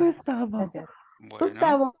 Hola, Gustavo. Gracias. Bueno.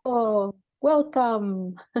 Gustavo,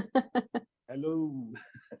 welcome. Hello.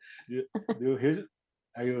 Do you hear?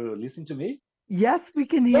 Are you listening to me? Yes, we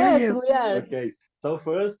can hear Yes, you. we are. Okay. So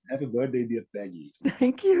first, happy birthday, dear Peggy.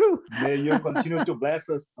 Thank you. May you continue to bless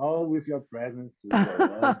us all with your presence, with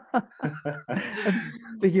your love.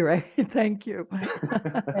 You're right. Thank you.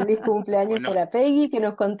 Feliz cumpleaños para Peggy, que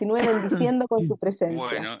nos continúe bendiciendo con su presencia.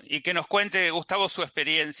 Bueno, y que nos cuente, Gustavo, su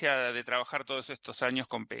experiencia de trabajar todos estos años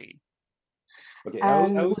con Peggy. Okay,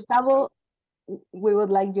 Gustavo, we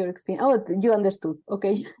would like your experience. Oh, you understood.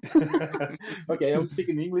 Okay. Okay, I'll speak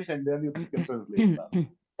in English and then you can translate.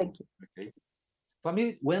 Thank you. Okay. For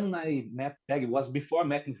me, when I met Peggy, was before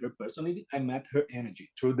meeting her personally, I met her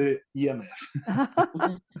energy through the EMF.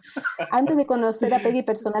 Antes de conocer a Peggy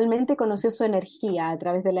personalmente, conoció su energía a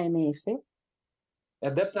través de la MF.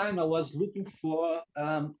 At that time, I was looking for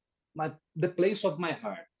the place of my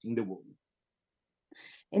heart in the world.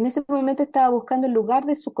 En ese momento estaba buscando el lugar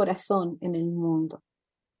de su corazón en el mundo.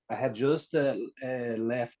 I had just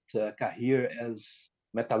left career as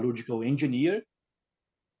metallurgical engineer.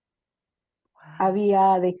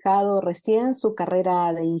 Había dejado recién su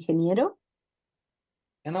carrera de ingeniero.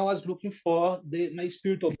 And I was looking for my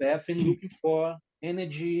spiritual path and looking for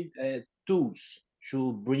energy tools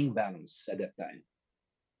to bring balance at that time.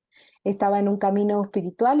 Estaba en un camino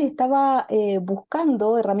espiritual y estaba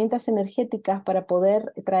buscando herramientas energéticas para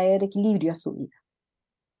poder traer equilibrio a su vida.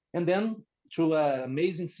 And then, through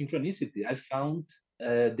amazing synchronicity, I found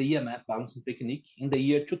the EMF balancing technique in the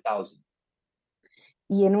year 2000.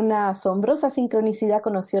 Y en una asombrosa sincronicidad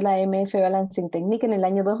conoció la MF Balancing Technique en el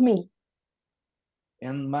año 2000.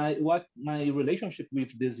 And my relationship with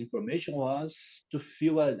this information was to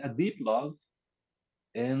feel a deep love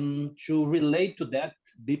and to relate to that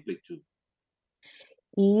deeply too.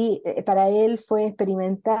 Y para él fue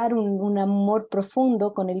experimentar un amor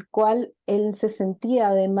profundo con el cual él se sentía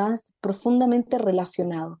además profundamente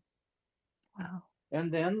relacionado. Wow.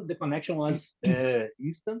 And then the connection was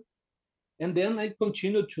instant. And then I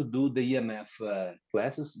continued to do the EMF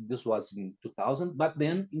classes. This was in 2000. But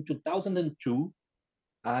then in 2002,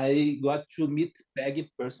 I got to meet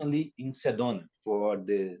Peggy personally in Sedona for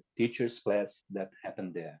the teacher's class that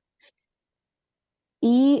happened there.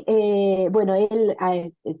 Y bueno, él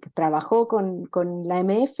trabajó con la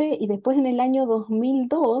MF y después en el año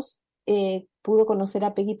 2002 pudo conocer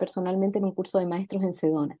a Peggy personalmente en un curso de maestros en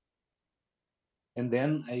Sedona. And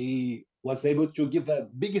then I was able to give a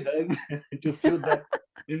big hug to feel that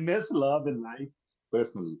immense love and life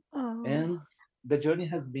personally. Oh. And the journey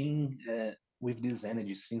has been with this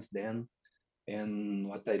energy since then. And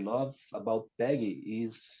what I love about Peggy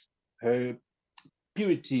is her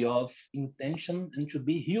purity of intention and to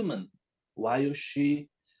be human, while she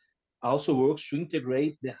also works to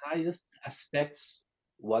integrate the highest aspects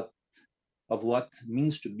of what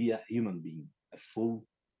means to be a human being, a full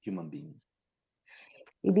human being.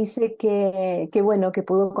 Y dice que bueno, que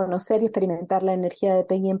pudo conocer y experimentar la energía de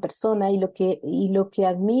Peggy en persona y lo que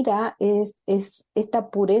admira es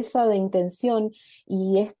esta pureza de intención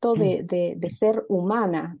y esto de ser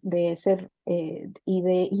humana, de ser y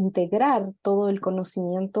de integrar todo el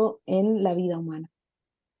conocimiento en la vida humana.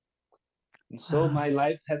 So my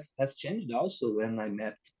life has changed also when I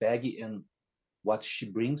met Peggy and what she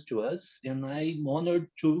brings to us, and I'm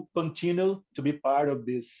honored to continue to be part of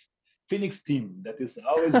this Phoenix team that is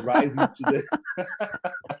always rising to the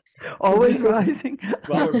always rising.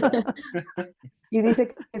 Y dice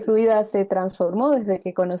que su vida se transformó desde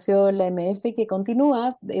que conoció la MF y que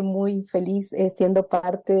continúa muy feliz siendo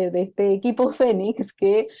parte de este equipo Fénix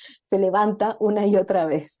que se levanta una y otra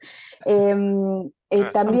vez.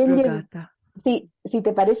 También Obrigada. sí, si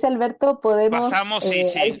te parece, Alberto, podemos. Pasamos, sí,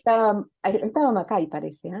 sí. Ahí estaba Macay,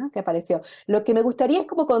 parece, que apareció. Lo que me gustaría es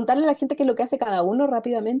como contarle a la gente qué es lo que hace cada uno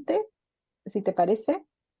rápidamente, si te parece.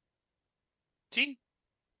 Sí.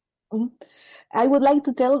 I would like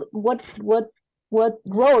to tell what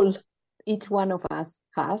role each one of us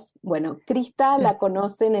has. Bueno, Krista la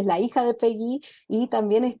conocen, es la hija de Peggy y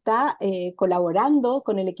también está colaborando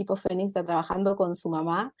con el equipo Fénix, está trabajando con su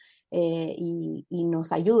mamá y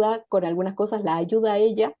nos ayuda con algunas cosas, la ayuda a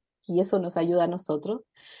ella y eso nos ayuda a nosotros.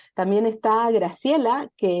 También está Graciela,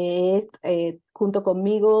 que es, junto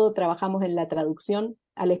conmigo trabajamos en la traducción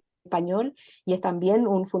al español y es también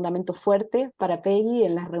un fundamento fuerte para Peggy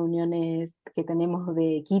en las reuniones que tenemos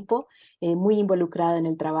de equipo, muy involucrada en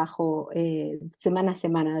el trabajo semana a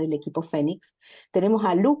semana del equipo Fénix. Tenemos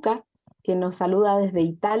a Luca, que nos saluda desde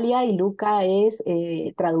Italia, y Luca es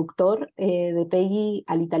traductor de Peggy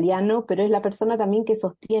al italiano, pero es la persona también que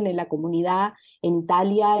sostiene la comunidad en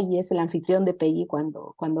Italia y es el anfitrión de Peggy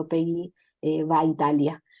cuando Peggy va a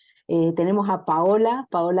Italia. Tenemos a Paola.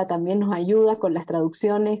 Paola también nos ayuda con las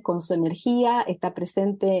traducciones, con su energía, está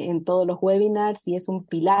presente en todos los webinars y es un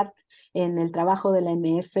pilar en el trabajo de la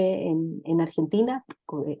MF en Argentina,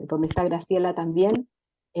 donde está Graciela también,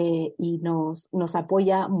 y nos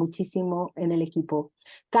apoya muchísimo en el equipo.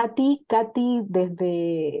 Katy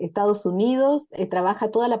desde Estados Unidos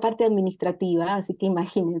trabaja toda la parte administrativa, así que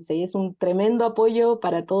imagínense, es un tremendo apoyo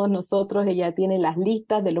para todos nosotros. Ella tiene las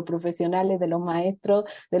listas de los profesionales, de los maestros,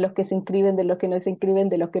 de los que se inscriben, de los que no se inscriben,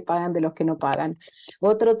 de los que pagan, de los que no pagan.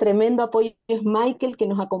 Otro tremendo apoyo es Michael, que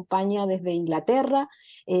nos acompaña desde Inglaterra.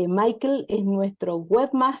 Michael es nuestro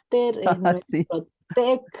webmaster, es nuestro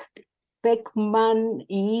Techman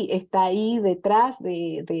y está ahí detrás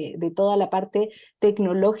de toda la parte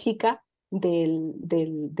tecnológica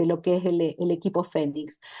de lo que es el equipo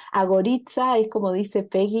Fénix. Agoritza es, como dice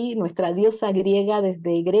Peggy, nuestra diosa griega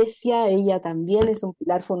desde Grecia. Ella también es un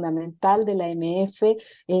pilar fundamental de la MF.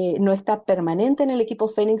 No está permanente en el equipo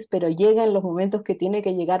Fénix, pero llega en los momentos que tiene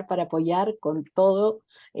que llegar para apoyar con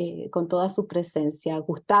toda su presencia.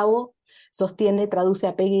 Gustavo traduce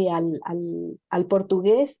a Peggy al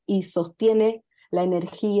portugués y sostiene la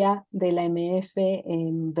energía de la MF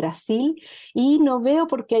en Brasil. Y no veo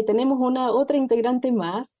porque tenemos otra integrante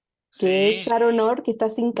más, que es Sharon Orr, que está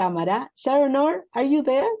sin cámara. Sharon Orr, are you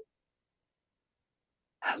there?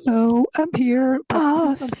 Hello, I'm here,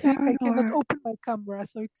 but since I'm sick, I cannot open my camera,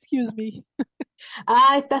 so excuse me.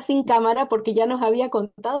 Está sin cámara porque ya nos había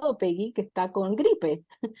contado Peggy que está con gripe.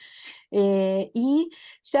 Y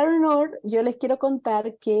Sharon Orr, yo les quiero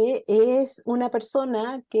contar que es una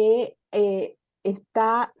persona que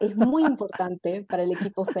es muy importante para el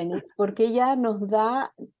equipo Fénix porque ella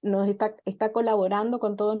está colaborando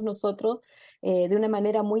con todos nosotros de una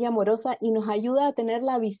manera muy amorosa y nos ayuda a tener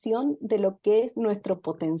la visión de lo que es nuestro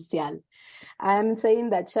potencial. I'm saying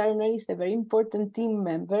that Sharon is a very important team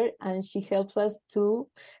member and she helps us to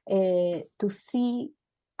see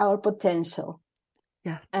our potential.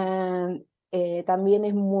 Yes. And, también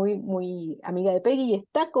es muy, muy amiga de Peggy y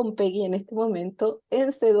está con Peggy en este momento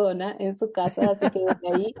en Sedona, en su casa, así que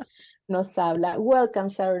desde ahí nos habla. Welcome,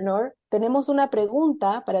 Sharon Orr. Tenemos una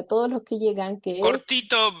pregunta para todos los que llegan que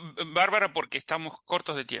Cortito, Bárbara, porque estamos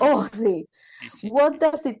cortos de tiempo. Oh, sí. What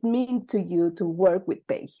does it mean to you to work with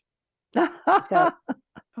Peggy?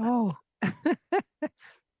 Oh,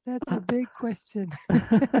 that's a big question.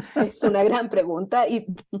 Es una gran pregunta. Y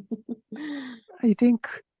I think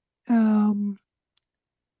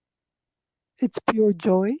it's pure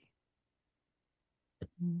joy.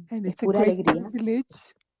 And it's a pura great alegría. privilege.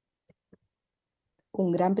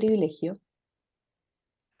 Un gran privilegio.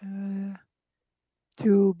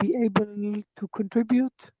 To be able to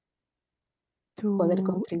contribute,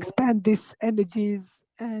 to expand these energies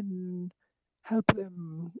and help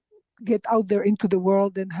them get out there into the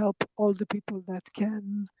world and help all the people that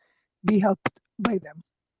can be helped by them.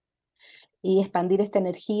 Y expandir esta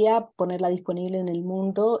energía, ponerla disponible en el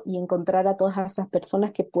mundo y encontrar a todas esas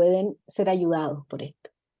personas que pueden ser ayudados por esto.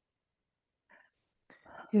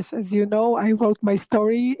 Yes, as you know, I wrote my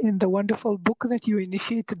story in the wonderful book that you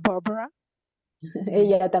initiated, Barbara.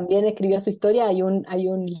 Ella también escribió su historia, hay un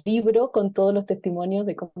libro con todos los testimonios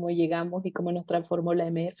de cómo llegamos y cómo nos transformó la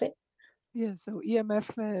MF. Yeah, so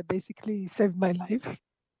EMF basically saved my life.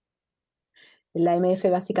 La MF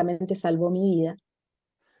básicamente salvó mi vida.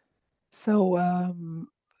 So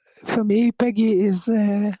for me, Peggy is,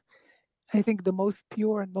 I think, the most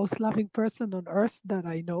pure and most loving person on earth that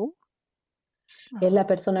I know. Es la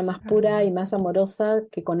persona más pura y más amorosa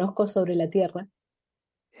que conozco sobre la tierra.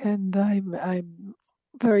 And I'm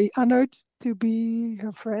very honored to be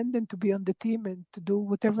her friend and to be on the team and to do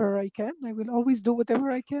whatever I can. I will always do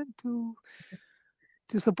whatever I can to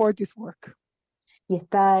support this work. Y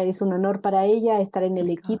es un honor para ella estar en el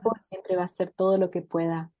equipo, siempre va a hacer todo lo que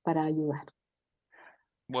pueda para ayudar.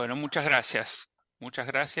 Bueno, muchas gracias. Muchas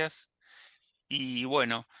gracias. Y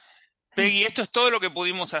bueno, Peggy, esto es todo lo que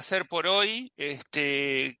pudimos hacer por hoy.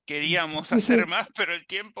 Queríamos hacer más, pero el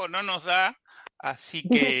tiempo no nos da, así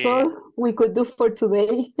This que... is all we could do for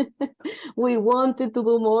today. We wanted to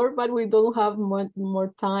do more, but we don't have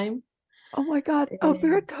more time. Oh my God,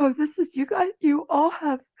 Alberto, this is you guys. You all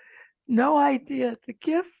have no idea the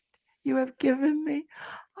gift you have given me.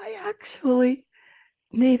 I actually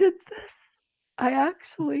needed this.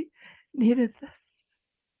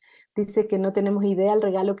 Dice que no tenemos idea del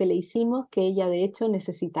regalo que le hicimos, que ella de hecho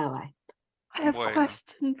necesitaba esto. I have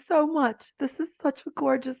questioned so much. This is such a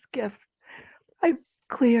gorgeous gift. I'm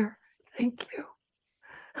clear. Thank you.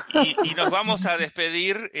 Y nos vamos a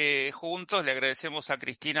despedir juntos. Le agradecemos a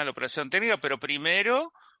Cristina la operación técnica, pero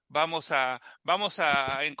primero vamos a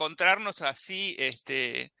encontrarnos así,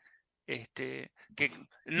 que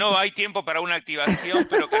no hay tiempo para una activación,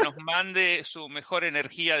 pero que nos mande su mejor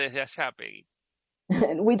energía desde allá, Peggy.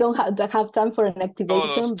 We don't have time for an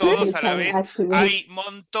activation. Todos a la vez. Hay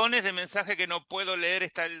montones de mensajes que no puedo leer.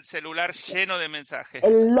 Está el celular lleno de mensajes. A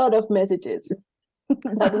lot of messages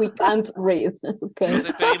that we can't read. Okay. Nos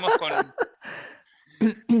despedimos con...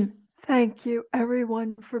 Thank you,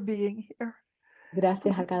 everyone, for being here.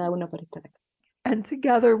 Gracias a cada uno por estar aquí. And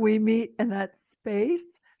together we meet in that space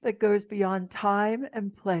that goes beyond time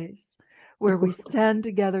and place, where we stand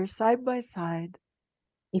together side by side.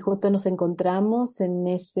 Y justo nos encontramos en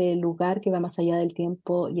ese lugar que va más allá del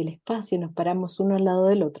tiempo y el espacio, y nos paramos uno al lado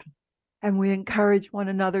del otro. And we encourage one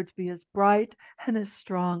another to be as bright and as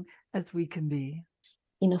strong as we can be.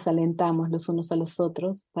 Y nos alentamos los unos a los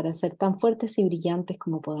otros para ser tan fuertes y brillantes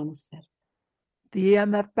como podamos ser. The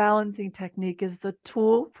EMF balancing technique is a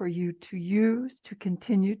tool for you to use to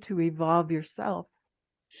continue to evolve yourself.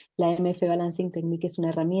 La EMF Balancing Technique es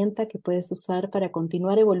una herramienta que puedes usar para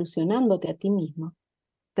continuar evolucionándote a ti mismo.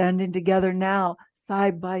 Standing together now,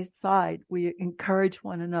 side by side, we encourage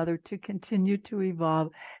one another to continue to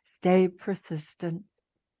evolve, stay persistent.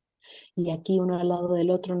 Y aquí uno al lado del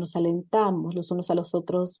otro nos alentamos los unos a los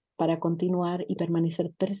otros para continuar y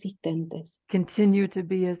permanecer persistentes. Continue to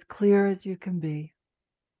be as clear as you can be.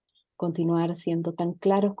 Continuar siendo tan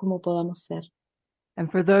claros como podamos ser. And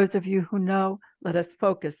for those of you who know, let us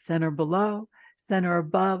focus center below, center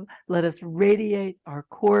above. Let us radiate our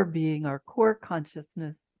core being, our core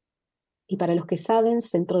consciousness. Y para los que saben,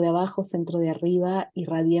 centro de abajo, centro de arriba,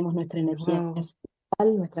 irradiemos nuestra energía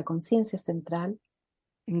central, nuestra conciencia central.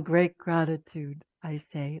 In great gratitude, I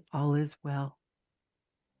say, all is well.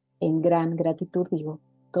 En gran gratitud digo,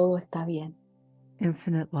 todo está bien.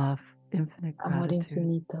 Infinite love, infinite gratitude. Amor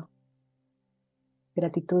infinito.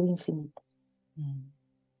 Gratitud infinita.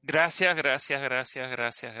 Gracias, gracias, gracias,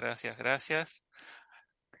 gracias, gracias, gracias.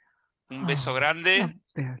 Un beso grande.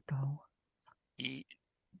 Alberto. Y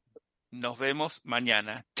nos vemos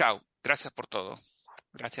mañana. Chao. Gracias por todo.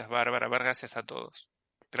 Gracias, Bárbara. Gracias a todos.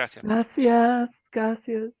 Gracias. Gracias.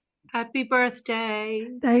 Gracias. Happy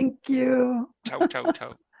birthday. Thank you. Chao, chao,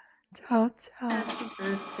 chao. Chao, chao. Happy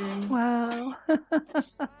birthday. Wow.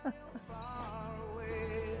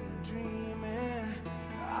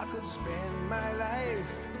 I could spend my life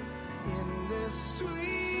in this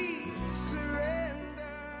sweet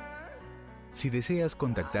surrender. Si deseas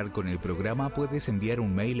contactar con el programa, puedes enviar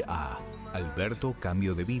un mail a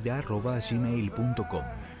albertocambiodevida@gmail.com,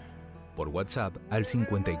 por WhatsApp al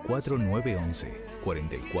 54911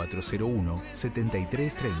 4401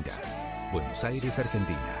 7330, Buenos Aires,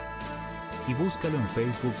 Argentina, y búscalo en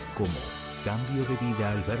Facebook como Cambio de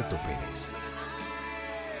Vida Alberto Pérez.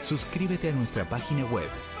 Suscríbete a nuestra página web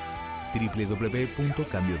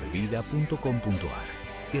www.cambiodevida.com.ar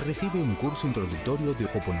y recibe un curso introductorio de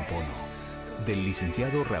Ho'oponopono del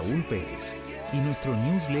licenciado Raúl Pérez y nuestro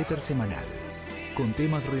newsletter semanal con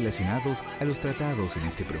temas relacionados a los tratados en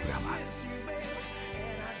este programa.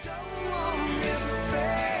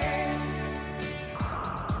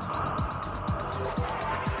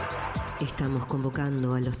 Estamos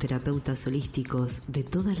convocando a los terapeutas holísticos de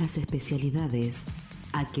todas las especialidades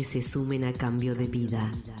a que se sumen a Cambio de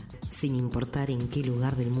Vida. Sin importar en qué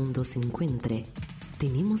lugar del mundo se encuentre,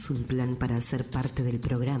 tenemos un plan para ser parte del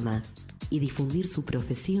programa y difundir su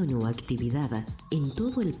profesión o actividad en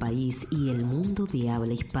todo el país y el mundo de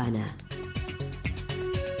habla hispana.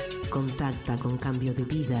 Contacta con Cambio de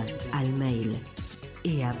Vida al mail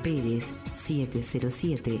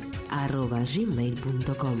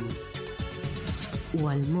eaperez707@gmail.com. o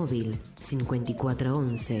al móvil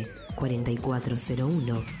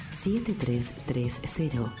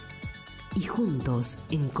 5411-4401-7330 y juntos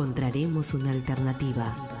encontraremos una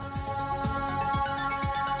alternativa.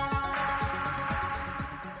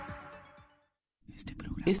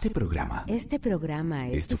 Este programa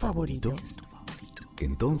es tu favorito.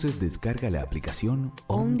 Entonces descarga la aplicación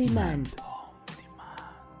On Demand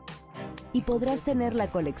y podrás tener la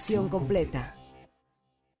colección completa.